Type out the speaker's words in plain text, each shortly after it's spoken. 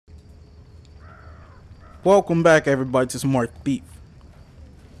Welcome back, everybody, to some more beef.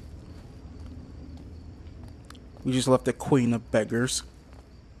 We just left the Queen of Beggars.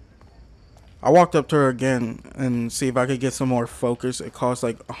 I walked up to her again and see if I could get some more focus. It costs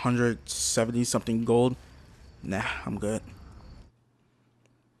like 170 something gold. Nah, I'm good.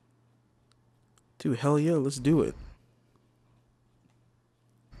 Dude, hell yeah, let's do it.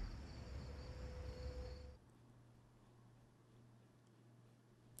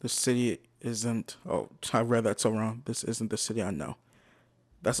 The city isn't... Oh, I read that so wrong. This isn't the city I know.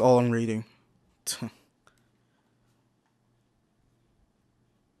 That's all I'm reading.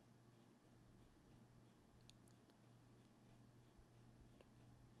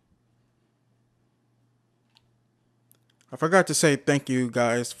 I forgot to say thank you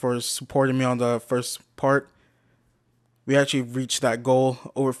guys for supporting me on the first part. We actually reached that goal.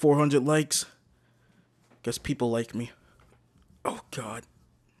 Over 400 likes. Guess people like me. Oh, God.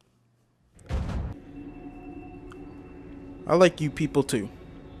 I like you people too.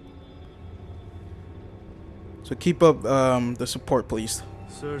 So keep up the support, please.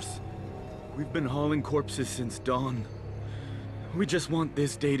 Sirs, we've been hauling corpses since dawn. We just want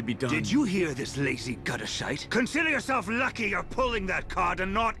this day to be done. Did you hear this lazy gutter shite? Consider yourself lucky you're pulling that cart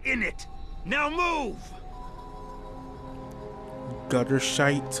and not in it. Now move! Gutter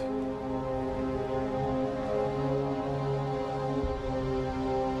shite.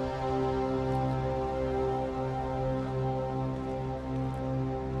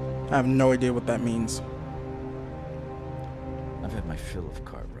 I have no idea what that means. I've had my fill of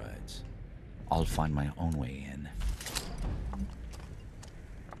cart rides. I'll find my own way in.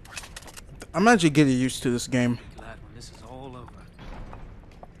 I'm actually getting used to this game. Glad when this is all over.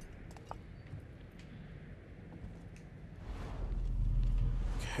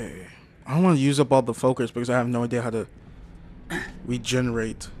 Okay. I don't want to use up all the focus because I have no idea how to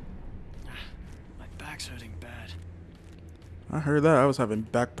regenerate. My back's hurting bad. I heard that. I was having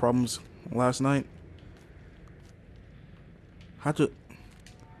back problems last night. How'd you...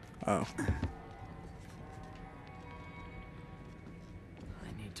 Oh. I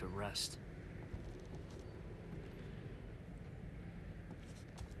need to rest.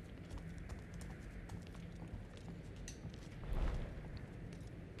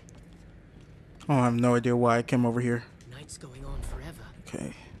 Oh, I have no idea why I came over here. Night's going on forever.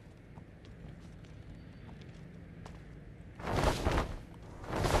 Okay.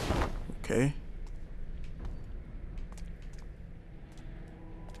 Okay.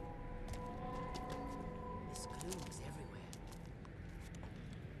 This gloom is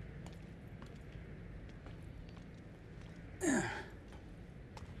everywhere.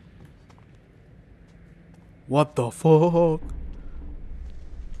 What the fuck?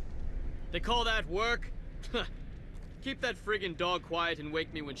 They call that work? Keep that friggin' dog quiet and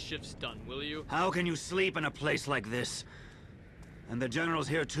wake me when shift's done, will you? How can you sleep in a place like this? And the general's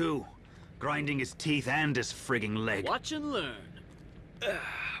here too, grinding his teeth and his frigging leg. Watch and learn.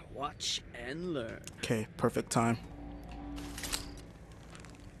 Watch and learn. Okay, perfect time.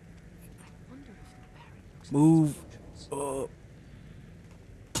 Move up.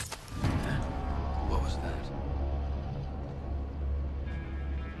 What was that?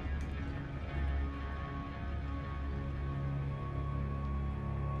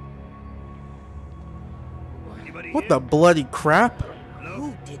 Anybody What here? the bloody crap?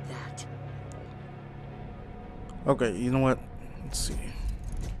 Who did that? Okay, you know what? Let's see.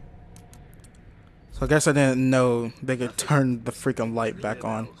 So I guess I didn't know they could turn the freaking light back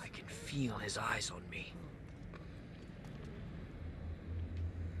on. I can feel his eyes on me.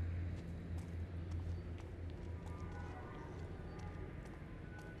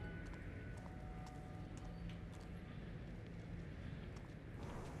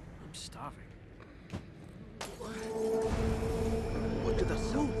 I'm starving. What did the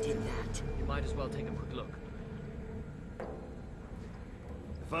Who did that? You might as well take a quick look.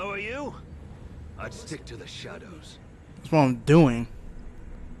 If I were you, I'd stick to the shadows. That's what I'm doing.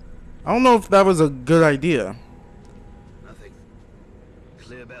 I don't know if that was a good idea. Nothing.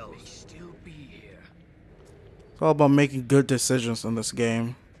 Clear bells. Still be here. It's all about making good decisions in this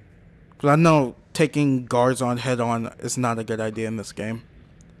game. Because I know taking guards on head on is not a good idea in this game.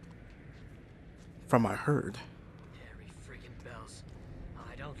 From what I heard. Harry friggin' bells.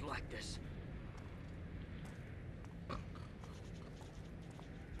 I don't like this.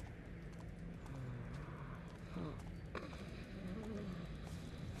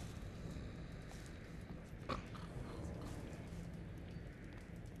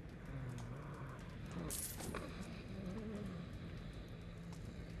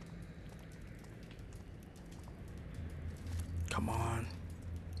 Come on.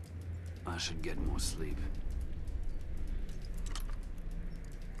 I should get more sleep.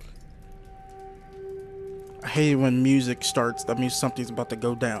 I hate it when music starts. That means something's about to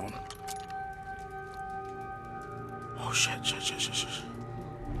go down. Oh shit, shit, shit, shit, shit.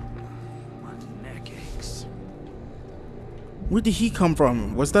 My neck aches. Where did he come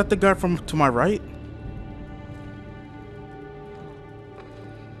from? Was that the guy from to my right?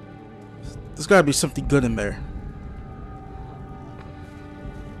 There's gotta be something good in there.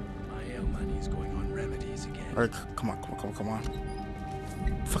 My ale money's going on remedies again. Alright, come on, come on, come on, come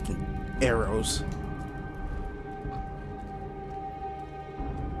on. Fucking arrows.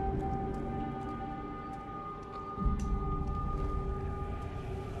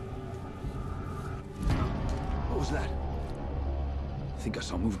 What was that? I think I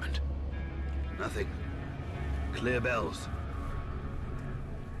saw movement. Nothing. Clear bells.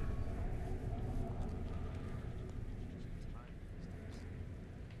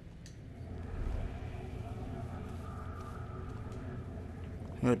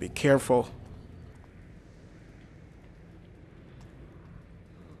 You gotta be careful.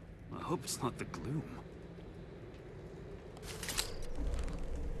 I hope it's not the gloom.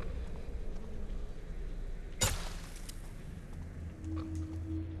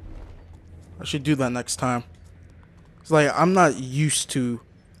 I should do that next time. It's like I'm not used to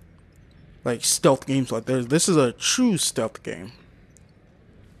like stealth games like this. This is a true stealth game.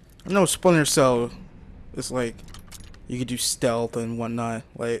 I know Splinter Cell is like you could do stealth and whatnot.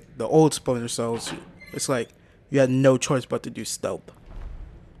 Like the old Splinter Cells, it's like you had no choice but to do stealth.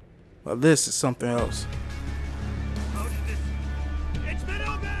 But this is something else. It's been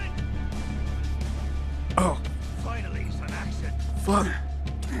open! Oh, Finally, some action. fuck.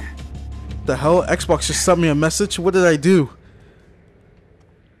 The hell? Xbox just sent me a message? What did I do?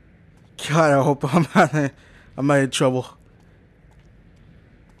 God, I hope I'm not in trouble.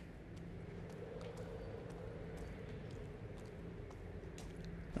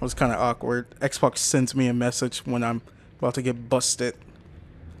 That was kind of awkward. Xbox sends me a message when I'm about to get busted.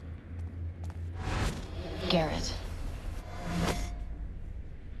 Garrett.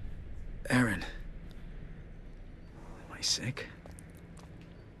 Aaron. Am I sick?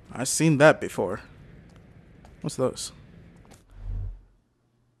 I've seen that before. What's those?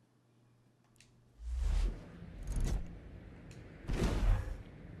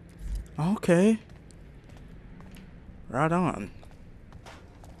 Okay. Right on.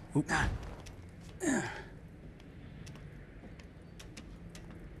 Oop.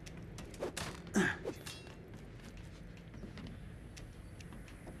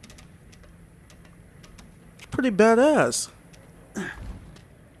 Pretty badass.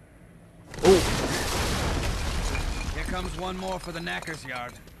 Here comes one more for the knacker's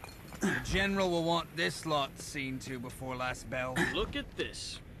yard. The general will want this lot seen to before last bell. Look at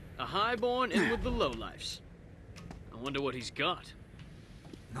this. A highborn in with the lowlifes. I wonder what he's got.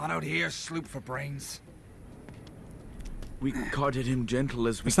 Not out here, sloop for brains. We carted him gentle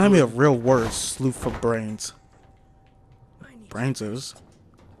as we It's not even a could. real word, sleuth for brains. Brains is.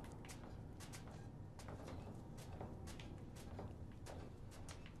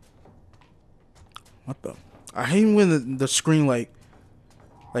 What the? I hate when the screen like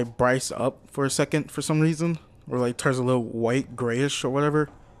brights up for a second for some reason, or like turns a little white, grayish or whatever.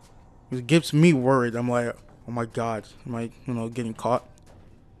 It gets me worried. I'm like, oh my god, am I getting caught?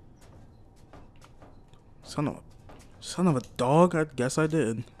 Son of a dog. I guess I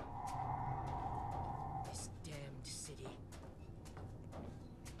did. This damned city.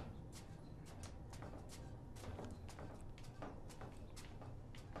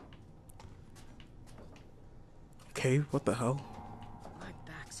 Okay, what the hell? My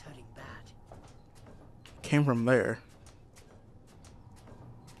back's hurting bad. Came from there.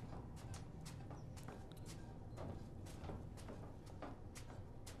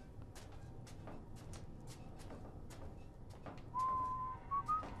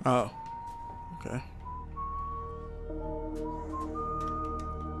 Oh. Okay.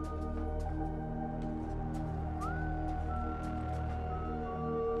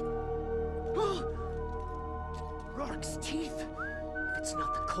 Rourke's teeth! If it's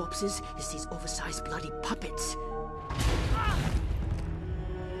not the corpses, it's these oversized bloody puppets.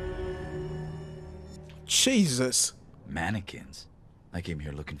 Jesus. Mannequins. I came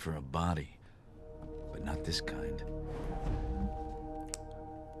here looking for a body. But not this kind.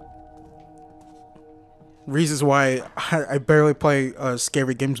 Reasons why I barely play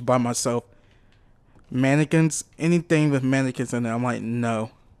scary games by myself. Mannequins, anything with mannequins in it, I'm like,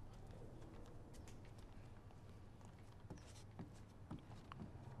 no.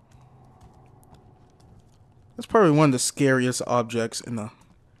 That's probably one of the scariest objects in the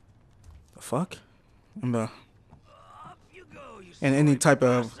fuck? In the in any type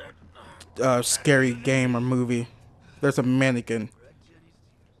of scary game or movie, there's a mannequin.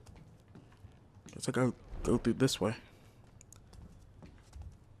 Guess I gotta go through this way.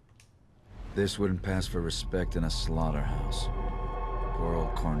 This wouldn't pass for respect in a slaughterhouse. Poor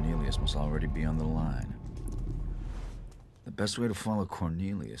old Cornelius must already be on the line. The best way to follow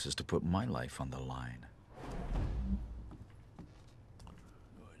Cornelius is to put my life on the line.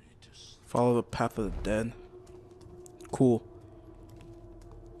 Follow the path of the dead. Cool.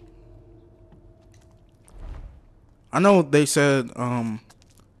 I know they said,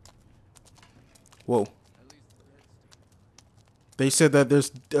 whoa. They said that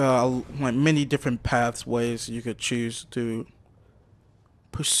there's like many different pathways you could choose to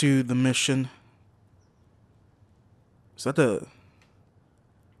pursue the mission. Is that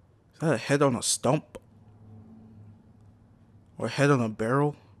a head on a stump? Or a head on a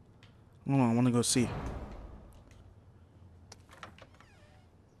barrel? Hold on, I want to go see.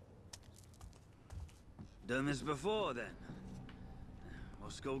 Done this before, then.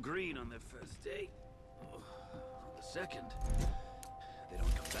 Must go green on their first date. Oh, on the second, they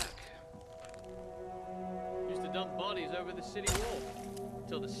don't come back. Used to dump bodies over the city wall.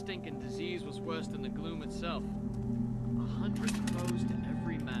 Until the stinking disease was worse than the gloom itself. 100 foes to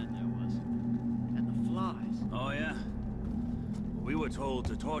every man there was. And the flies. Oh, yeah? We were told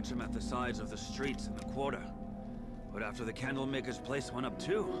to torch them at the sides of the streets in the quarter. But after the candlemaker's place went up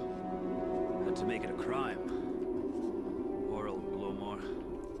too, had to make it a crime. Poor old Glowmore.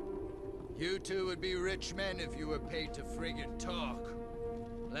 You two would be rich men if you were paid to friggin' talk.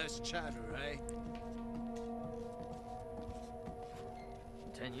 Less chatter, eh?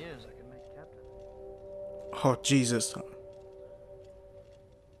 10 years I can make captain. Oh, Jesus.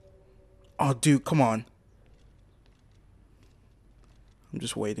 Oh, dude, come on. I'm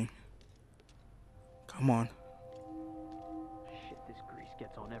just waiting. Come on. Shit, this grease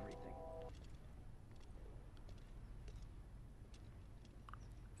gets on everything.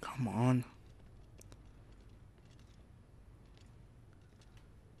 Come on.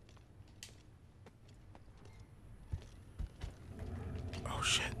 Oh,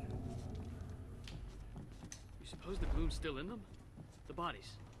 shit. You suppose the gloom's still in them? The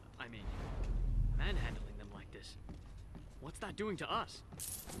bodies, I mean, manhandling them like this. What's that doing to us?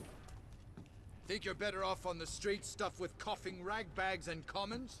 Think you're better off on the street stuffed with coughing ragbags and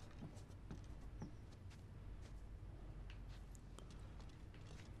commons?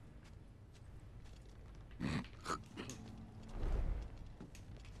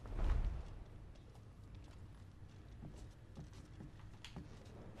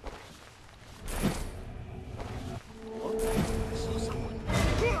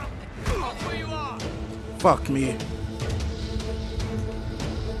 Fuck me.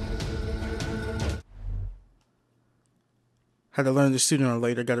 Had to learn this sooner or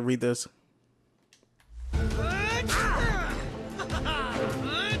later. Gotta read this.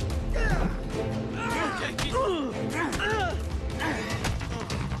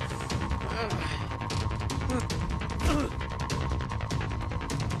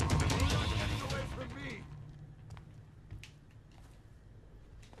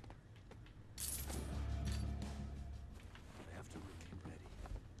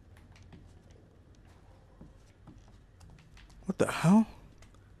 What the hell?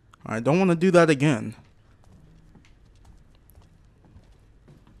 I don't want to do that again.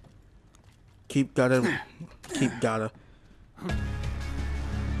 Keep gotta.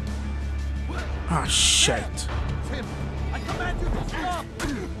 Ah, shit. Tim, I command you to stop!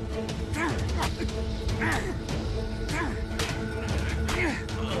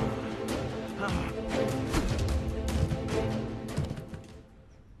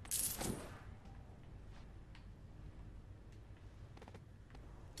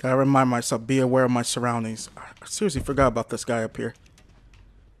 Gotta remind myself, be aware of my surroundings. I seriously forgot about this guy up here.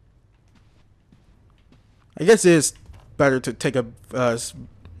 I guess it is better to take a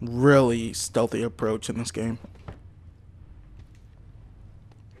really stealthy approach in this game.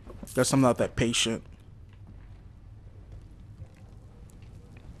 Guess I'm not that patient.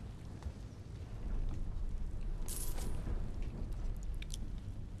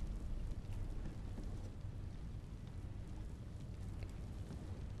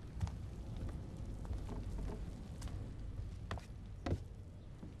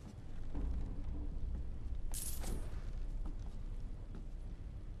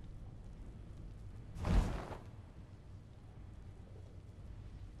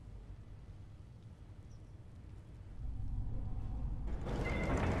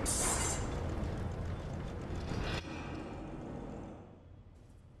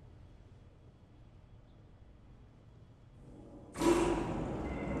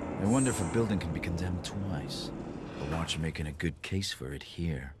 wonder if a building can be condemned twice. But watch you making a good case for it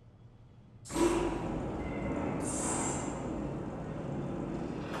here.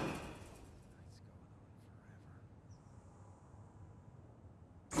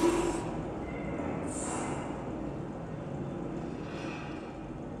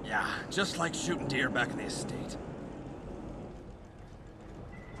 Yeah, just like shooting deer back in the estate.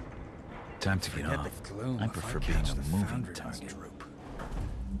 Time to get Forget off. the gloom I if prefer I being catch a the moving foundry must target. Droop.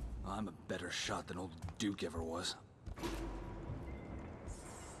 I'm a better shot than old Duke ever was.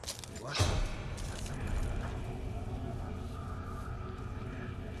 What?